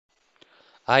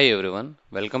Hi everyone,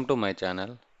 welcome to my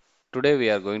channel. Today we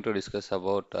are going to discuss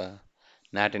about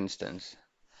NAT instance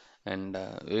and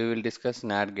we will discuss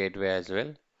NAT gateway as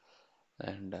well.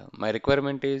 And my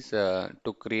requirement is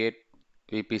to create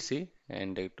VPC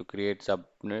and to create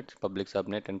subnets, public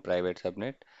subnet and private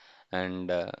subnet.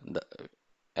 And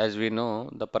as we know,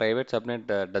 the private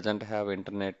subnet doesn't have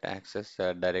internet access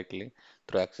directly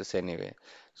through access anyway.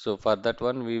 So for that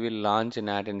one, we will launch an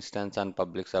NAT instance on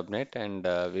public subnet and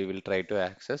we will try to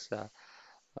access uh,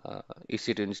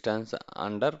 EC2 instance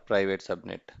under private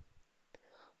subnet.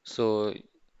 So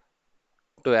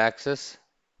to access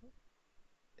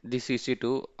this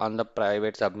EC2 on the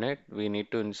private subnet, we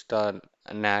need to install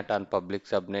a NAT on public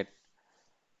subnet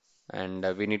and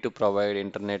we need to provide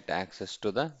internet access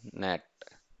to the NAT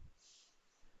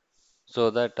so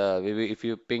that if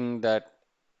you ping that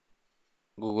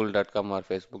google.com or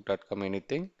facebook.com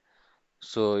anything,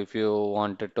 so if you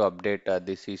wanted to update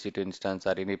this EC2 instance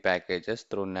or any packages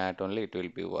through NAT only, it will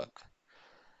be work.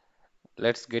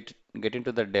 Let's get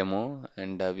into the demo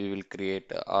and we will create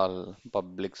all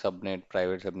public subnet,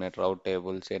 private subnet, route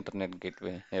tables, internet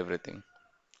gateway, everything.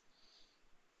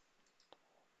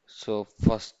 So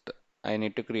first I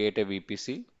need to create a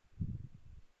VPC.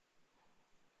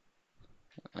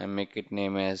 I make it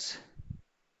name as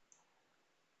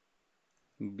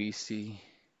BC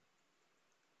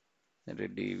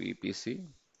ready VPC.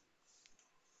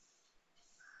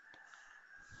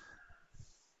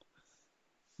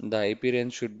 The IP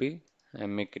range should be I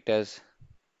make it as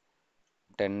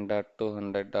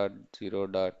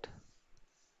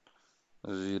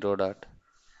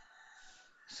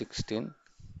 10.200.0.0.16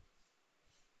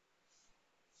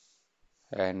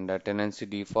 and tenancy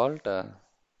default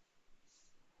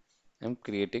I'm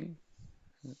creating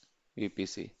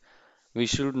VPC. We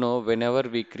should know whenever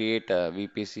we create a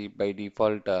VPC by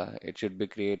default, it should be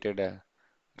created a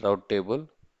route table.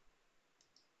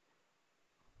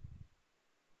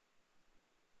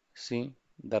 See,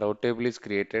 the route table is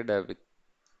created with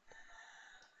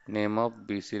name of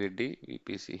BC Ready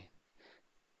VPC.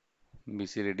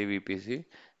 BC Ready VPC.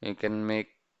 You can make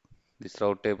this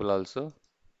route table also.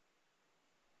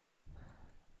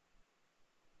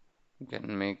 You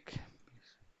can make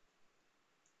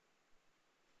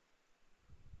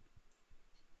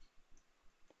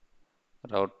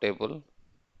route table.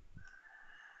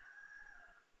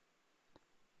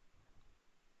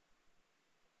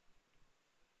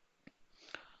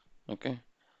 Okay.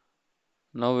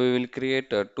 Now we will create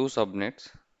two subnets.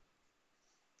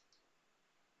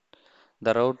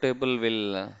 The route table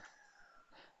will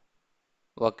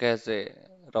work as a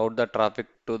route the traffic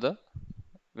to the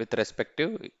with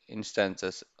respective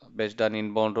instances based on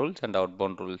inbound rules and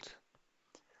outbound rules.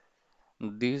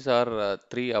 These are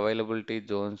three availability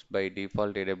zones by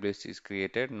default AWS is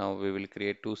created. Now we will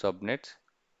create two subnets.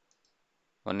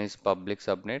 One is public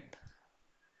subnet.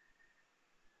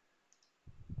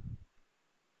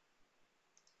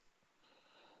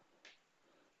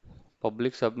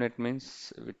 Public subnet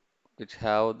means which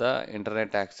have the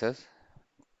internet access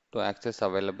to access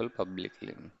available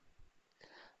publicly.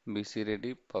 BC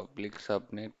ready public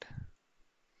subnet.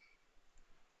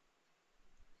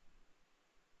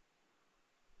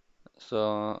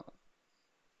 So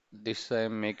this I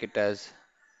make it as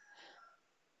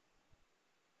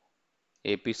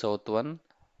AP South 1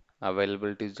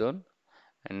 availability zone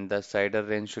and the CIDR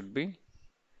range should be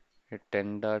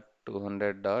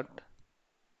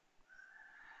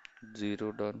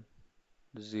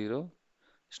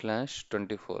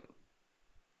 10.200.0.0/24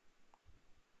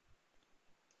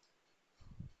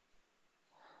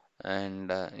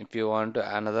 and if you want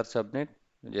to another subnet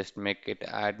just make it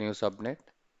add new subnet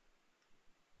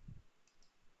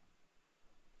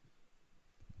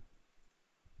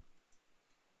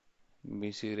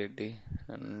BC ready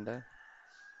and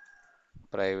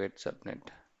private subnet.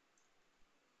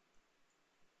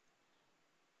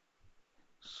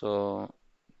 So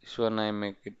this one I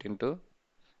make it into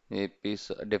a piece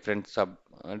different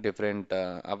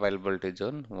availability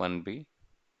zone 1B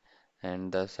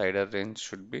and the CIDR range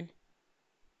should be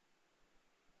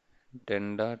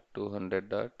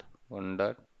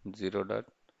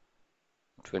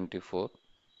 10.200.1.0.24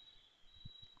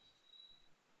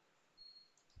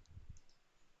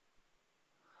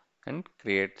 and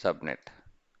create subnet.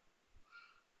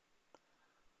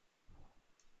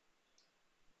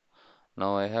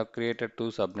 Now I have created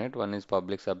two subnet, one is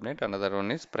public subnet, another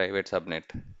one is private subnet.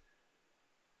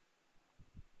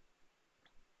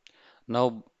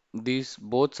 Now these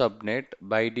both subnet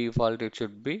by default it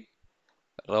should be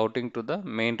routing to the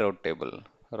main route table,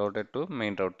 routed to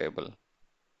main route table.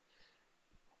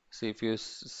 See if you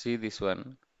see this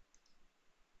one,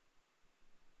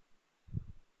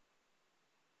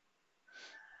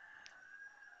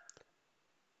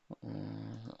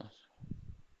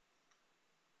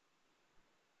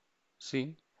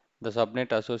 See, the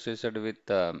subnet associated with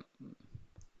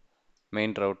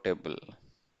main route table,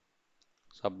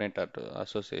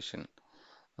 association.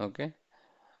 Okay,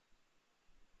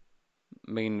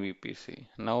 main VPC.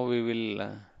 Now we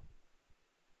will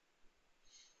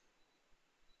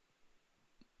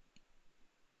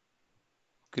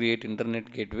create internet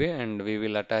gateway and we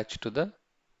will attach to the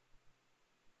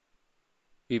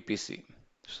VPC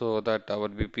so that our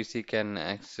VPC can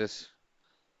access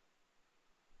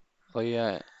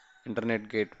via internet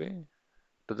gateway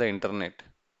to the internet.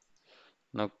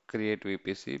 Now create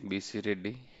VPC BC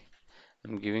ready.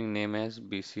 I'm giving name as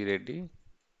BC ready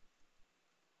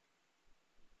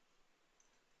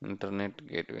internet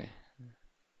gateway.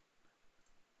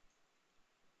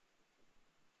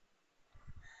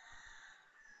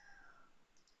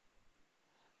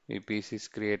 VPC is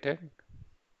created.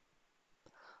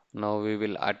 Now we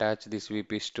will attach this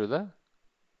VPC to the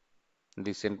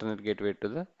this internet gateway to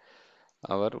the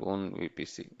our own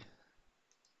VPC.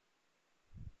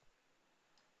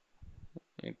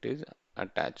 It is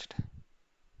attached.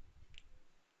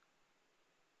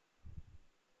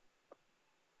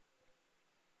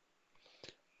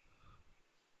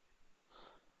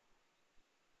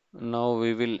 Now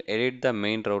we will edit the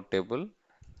main route table.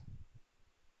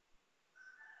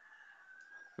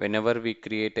 Whenever we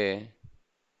create a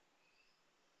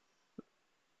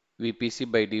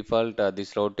VPC by default,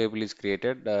 this route table is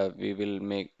created. We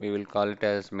will call it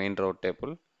as main route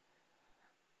table,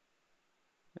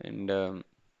 and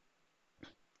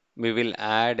we will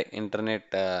add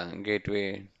internet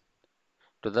gateway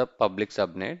to the public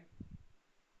subnet.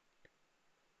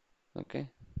 Okay,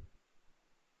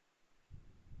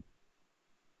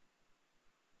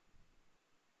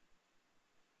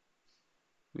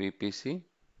 VPC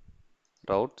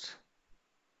routes,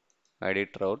 edit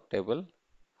route table,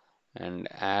 and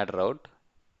add route,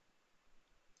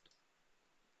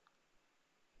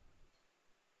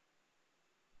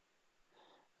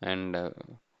 and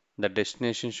the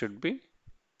destination should be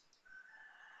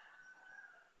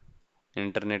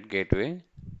internet gateway.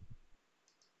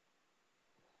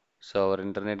 So our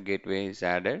internet gateway is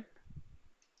added,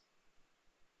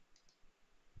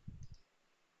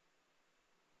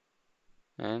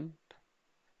 and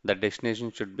the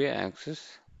destination should be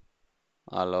access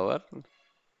all over,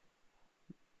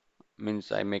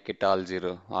 means I make it all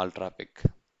zero, all traffic,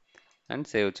 and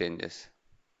save changes.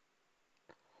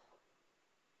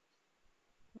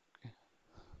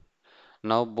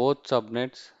 Now both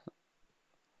subnets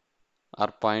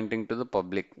are pointing to the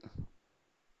public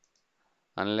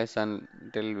unless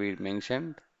until we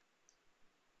mentioned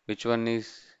which one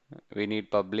is we need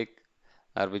public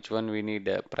or which one we need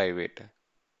private.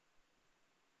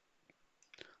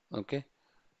 Okay.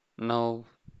 Now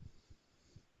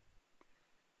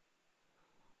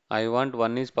I want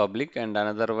one is public and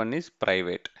another one is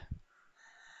private.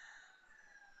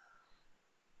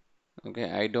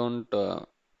 Okay. I don't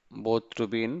both to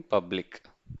be in public.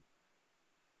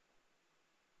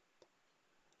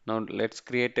 Now let's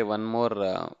create a one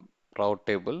more route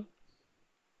table.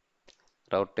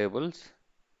 Route tables.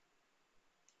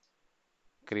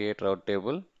 Create route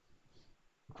table.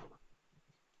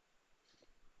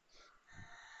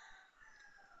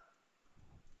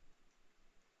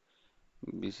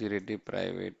 BC ready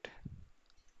private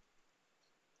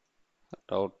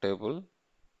route table,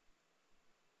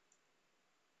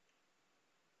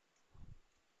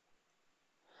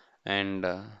 and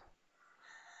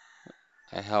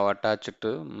I have attached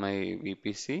to my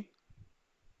VPC.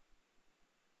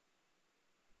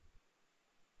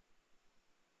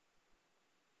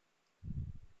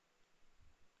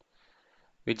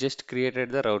 We just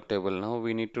created the route table. Now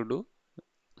we need to do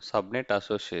subnet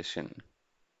association.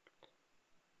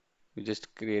 We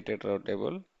just created route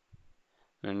table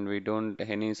and we don't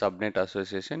any subnet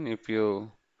association. If you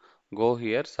go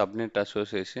here, subnet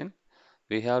association,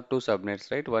 we have two subnets,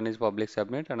 right? One is public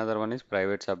subnet, another one is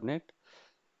private subnet.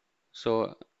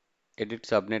 So edit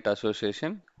subnet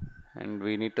association and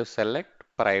we need to select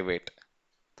private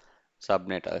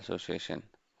subnet association.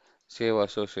 Save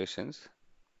associations.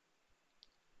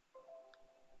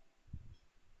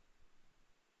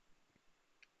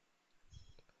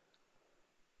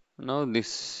 Now this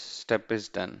step is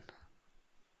done.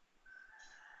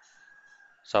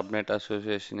 Subnet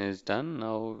association is done.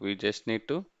 Now we just need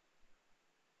to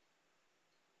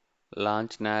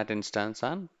launch NAT instance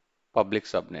on public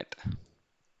subnet.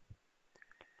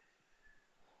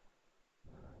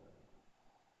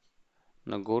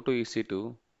 Now go to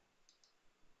EC2.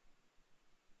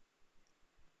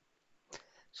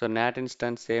 So NAT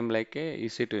instance same like a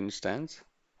EC2 instance.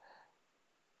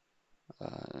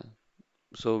 Uh,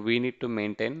 so we need to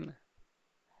maintain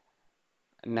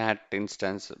NAT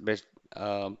instance based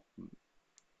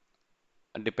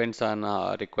depends on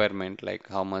requirement like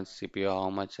how much CPU, how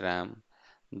much RAM,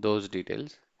 those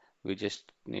details. We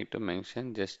just need to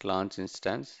mention just launch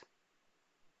instance.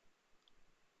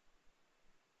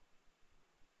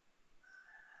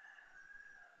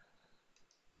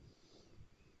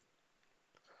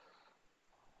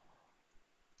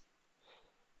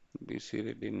 BC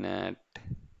ready NAT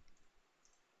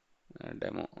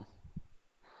demo.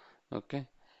 Okay.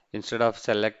 Instead of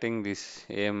selecting these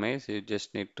AMIs, you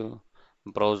just need to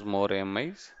browse more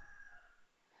AMIs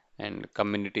and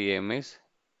community AMIs.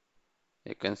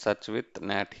 You can search with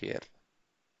NAT here.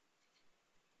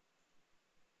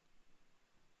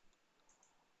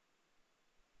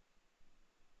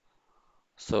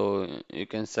 So you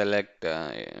can select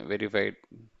verified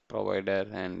provider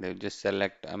and you just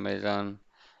select Amazon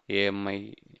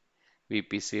AMI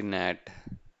VPC NAT.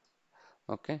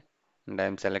 Okay. And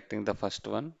I'm selecting the first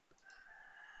one.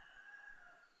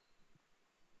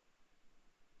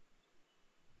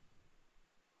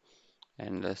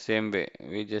 And the same way,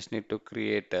 we just need to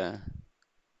create the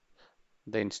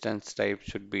instance type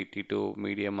should be T2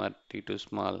 medium or T2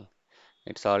 small.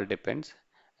 It's all depends.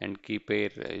 And key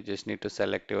pair, you just need to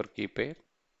select your key pair.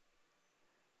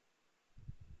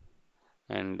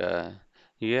 And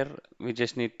here we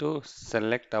just need to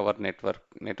select our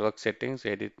network settings,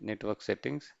 edit network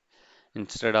settings.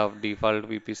 Instead of default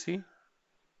VPC,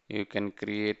 you can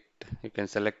create, you can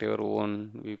select your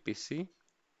own VPC,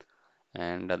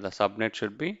 and the subnet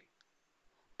should be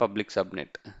public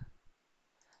subnet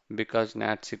because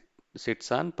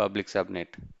sits on public subnet.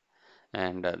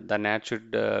 And the NAT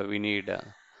should we need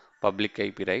public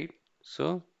IP, right?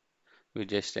 So we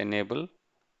just enable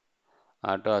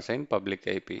auto assign public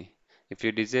IP. If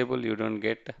you disable, you don't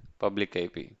get public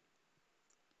IP.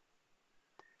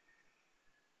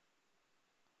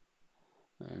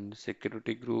 And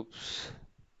security groups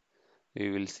we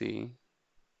will see,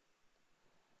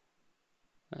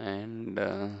 and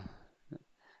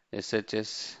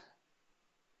SHS,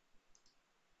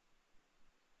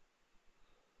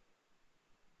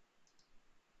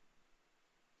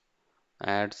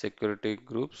 add security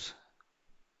groups,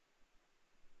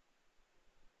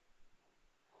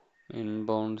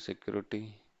 inbound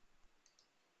security,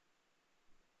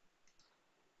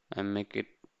 and make it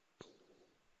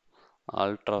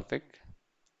all traffic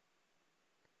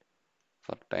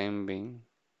for time being.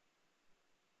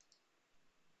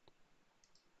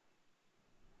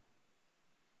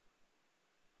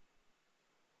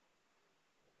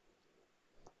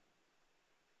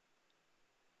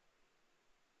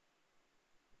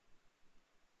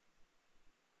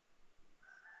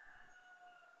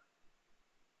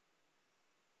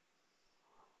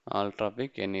 All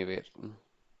traffic anywhere.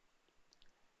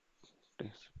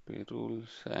 TCP rules,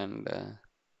 and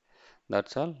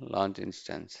that's all. Launch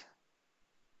instance.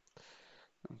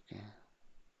 Okay.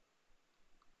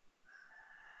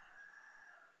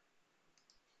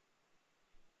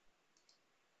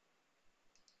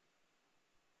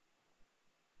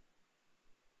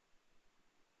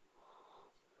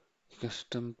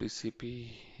 Custom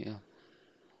PCP. Yeah.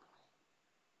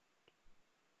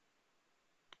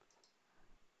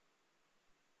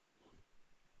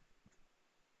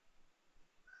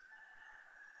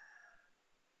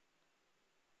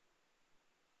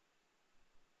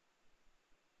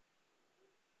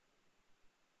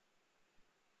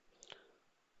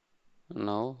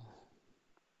 Now,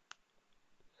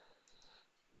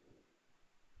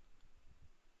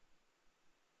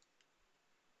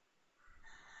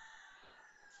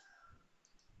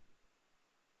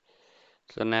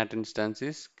 so NAT instance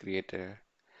is created.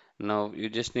 Now you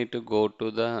just need to go to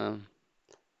the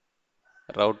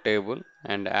route table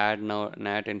and add now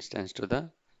NAT instance to the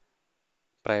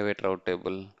private route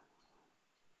table.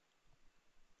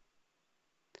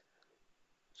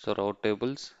 So route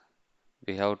tables,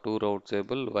 we have two route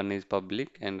table. One is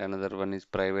public and another one is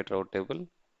private route table.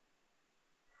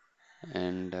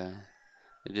 And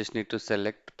you just need to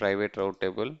select private route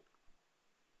table.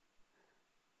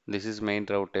 This is main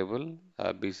route table,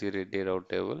 BC ready route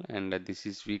table, and this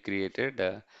is we created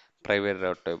private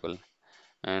route table.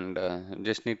 And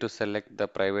just need to select the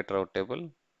private route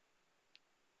table,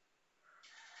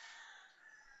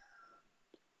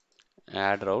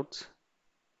 add routes,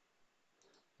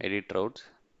 edit routes.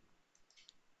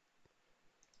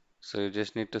 So you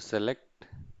just need to select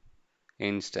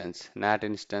instance, NAT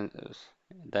instance.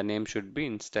 The name should be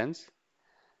instance,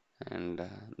 and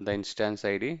the instance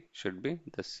ID should be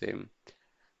the same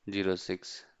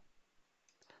 06.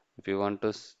 If you want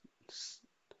to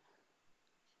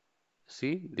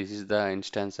See, this is the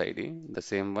instance ID, the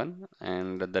same one,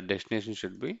 and the destination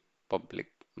should be public,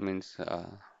 means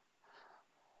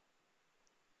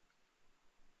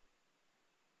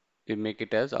we make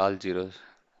it as all zeros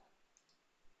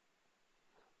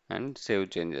and save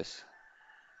changes.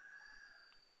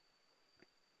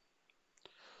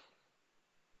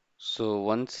 So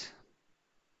once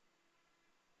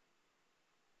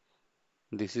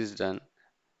this is done,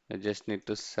 I just need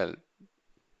to select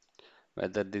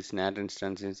whether this NAT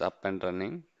instance is up and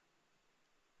running.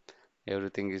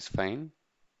 Everything is fine,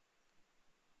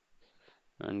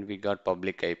 and we got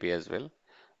public IP as well.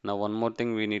 Now one more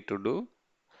thing we need to do,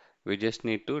 we just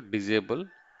need to disable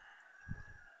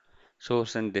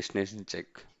source and destination check.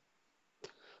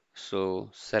 So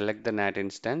select the NAT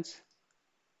instance,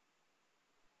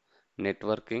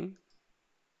 networking,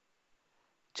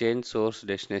 change source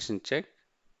destination check,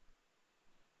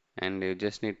 and you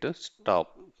just need to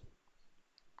stop,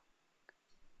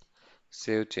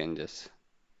 save changes.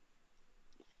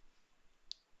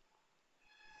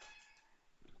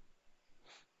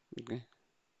 Okay,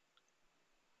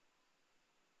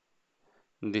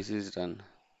 this is done.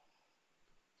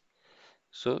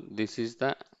 So this is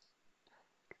the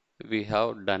we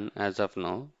have done as of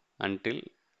now until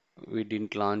we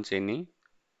didn't launch any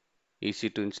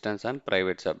EC2 instance on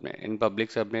private subnet. In public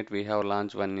subnet, we have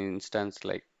launched one instance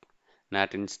like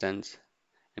NAT instance,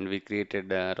 and we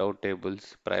created route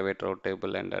tables, private route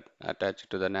table, and attached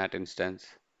to the NAT instance.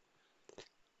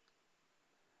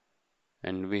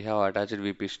 And we have attached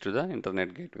VPs to the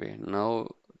internet gateway. Now,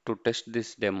 to test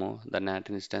this demo, the NAT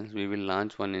instance, we will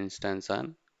launch one instance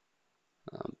on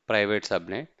private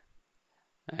subnet,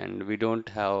 and we don't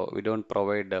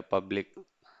provide a public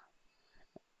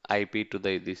IP to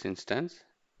this instance,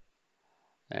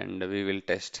 and we will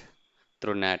test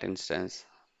through NAT instance.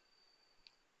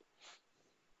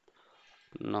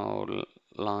 Now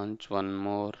launch one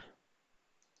more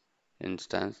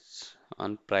instance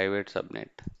on private subnet.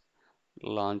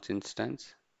 Launch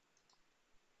instance,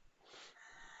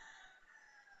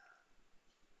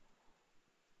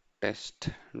 test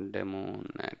demo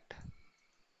net,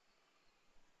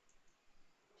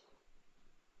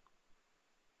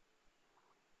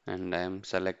 and I am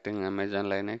selecting Amazon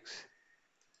Linux.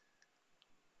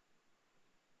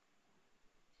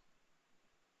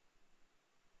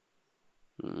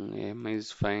 AMI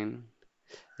is fine.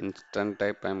 Instant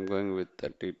type I'm going with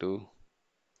 32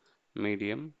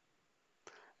 medium,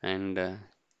 and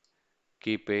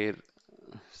key pair,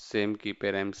 same key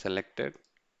pair I'm selected,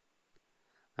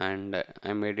 and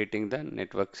I'm editing the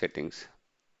network settings.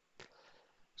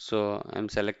 So I'm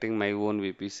selecting my own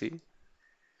VPC,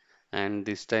 and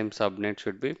this time subnet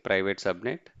should be private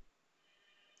subnet,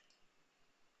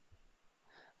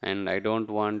 and I don't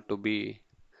want to be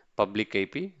public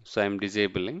IP, so I'm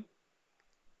disabling.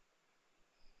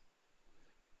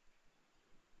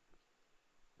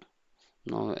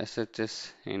 Now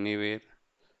SHS anywhere.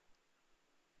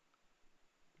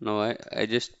 Now I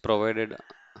just provided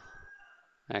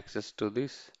access to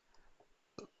this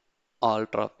all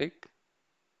traffic,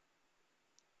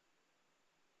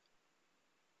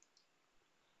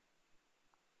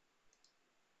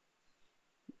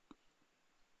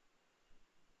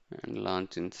 and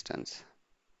launch instance.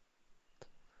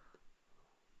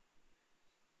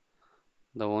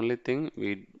 The only thing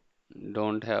we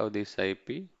don't have this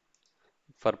IP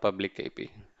for public IP.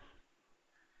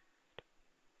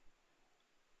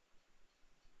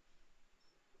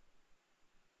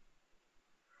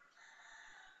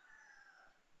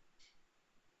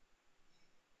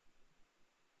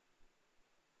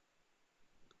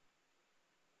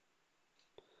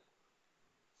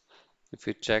 If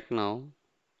you check now,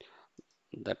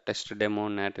 the test demo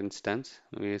NAT instance,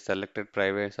 we selected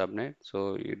private subnet,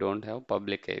 so you don't have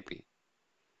public IP.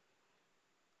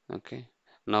 Okay.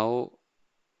 Now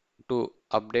to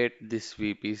update this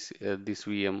VPs, this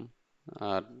VM,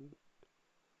 uh,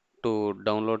 to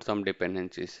download some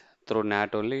dependencies through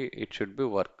NAT only, it should be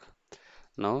work.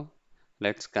 Now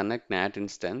let's connect NAT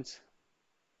instance.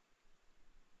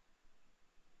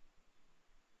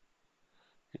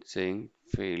 It's saying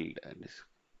failed.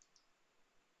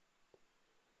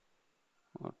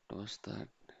 What was that?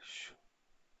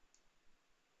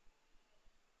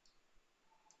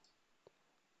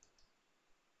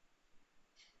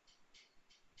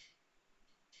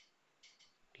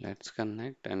 Let's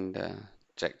connect and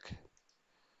check.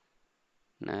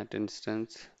 NAT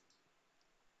instance.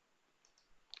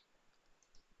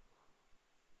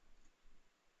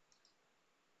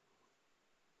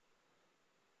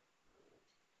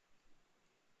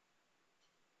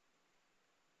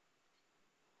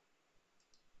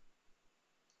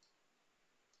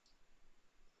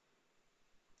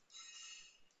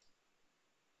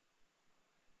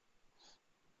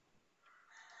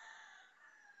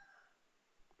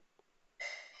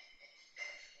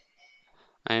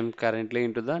 I am currently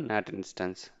into the NAT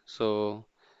instance. So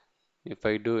if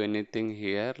I do anything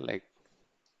here, like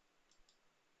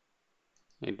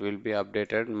it will be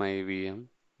updated my VM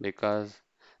because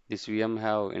this VM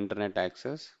have internet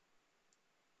access.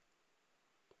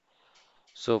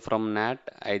 So from NAT,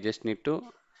 I just need to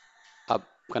up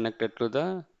connect it to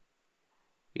the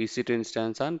EC2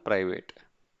 instance on private.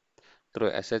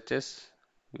 Through SHS,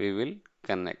 we will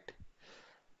connect.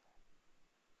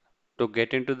 To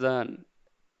get into the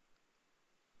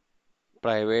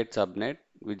private subnet,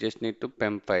 we just need to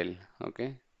PEM file.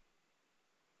 Okay,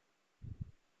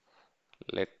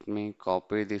 let me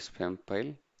copy this PEM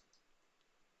file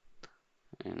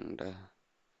and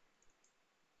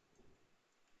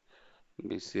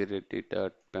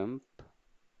bcready.pem,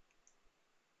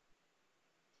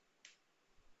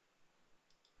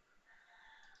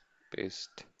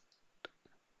 paste.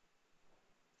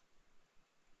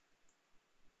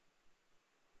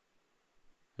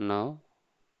 Now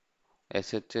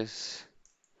SHS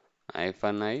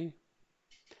hyphen I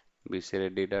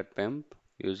bcready.pem,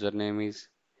 username is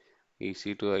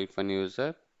ec2 hyphen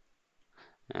user,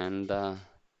 and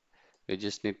we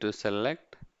just need to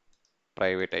select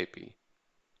private IP.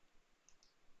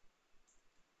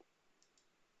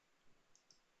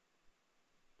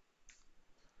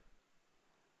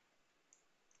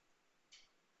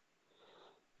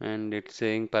 And it's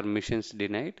saying permissions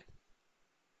denied.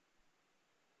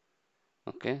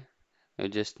 Okay, you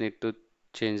just need to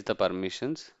change the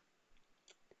permissions.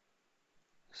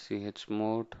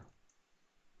 Chmod,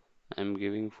 I'm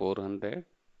giving 400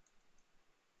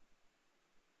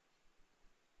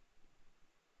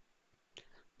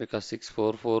 because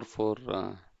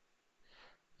 6444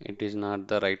 it is not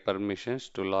the right permissions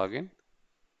to log in.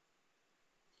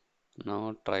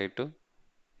 Now try to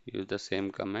use the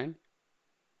same command.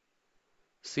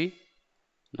 See,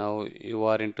 now you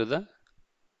are into the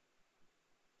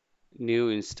new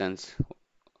instance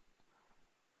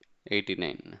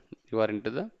 89. You are into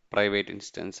the private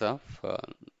instance of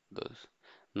those.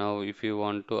 Now if you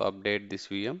want to update this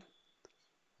VM,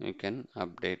 you can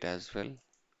update as well.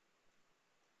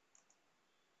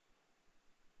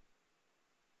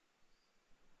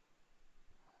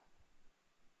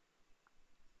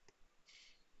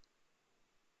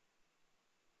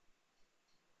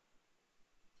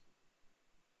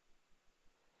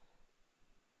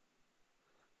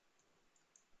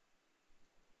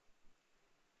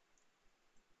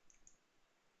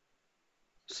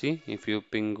 See, if you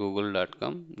ping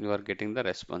google.com, you are getting the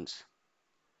response.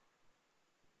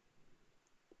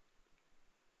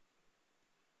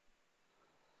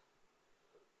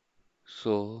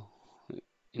 So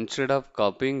instead of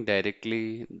copying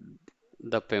directly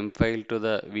the PEM file to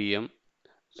the VM,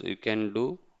 so you can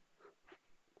do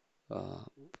uh,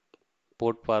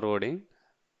 port forwarding,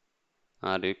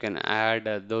 or you can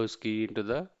add those key into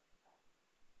the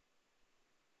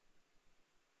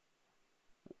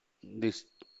this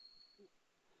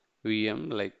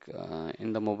VM, like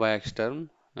in the mobile term.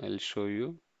 I'll show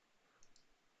you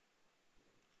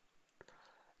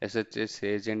SHS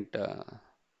agent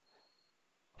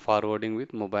forwarding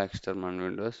with mobile term on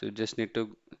Windows. You just need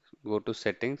to go to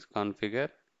settings, configure,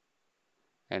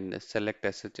 and select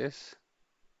SHS.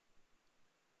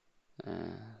 Uh,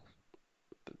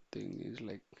 the thing is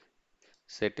like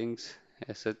settings,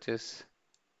 SHS.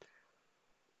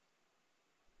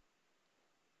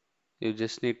 You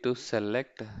just need to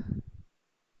select,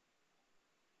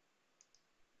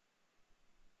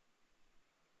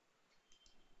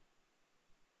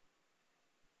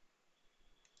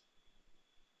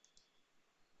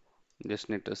 just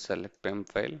need to select PEM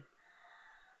file,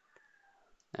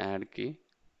 add key.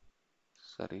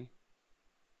 Sorry,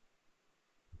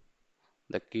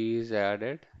 the key is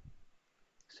added.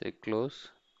 Say close.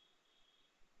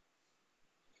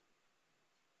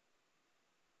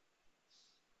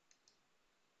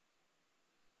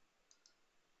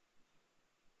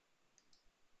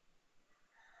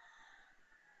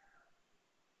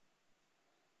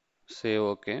 Say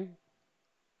OK.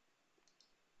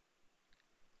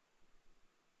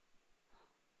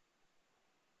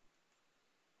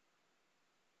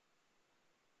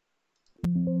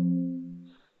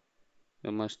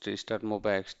 You must restart mobile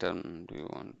extern. Do you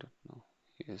want it now?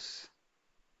 Yes.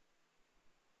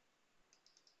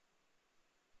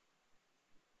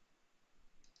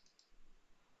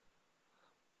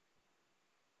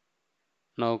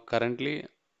 Now currently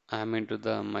I am into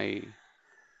the my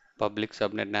public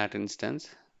subnet NAT instance.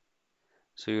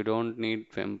 So you don't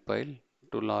need PEM file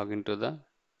to log into the.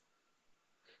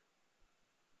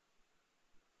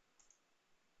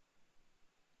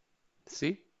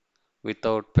 See,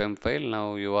 without PEM file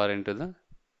now you are into the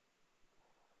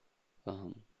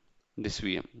um, this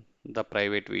VM, the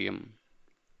private VM,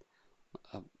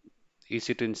 uh,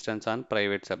 EC2 instance on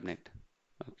private subnet.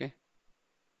 Okay,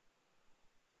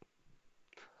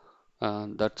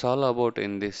 that's all about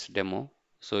in this demo.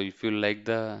 So if you like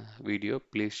the video,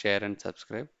 please share and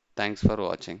subscribe. Thanks for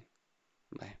watching.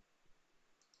 Bye.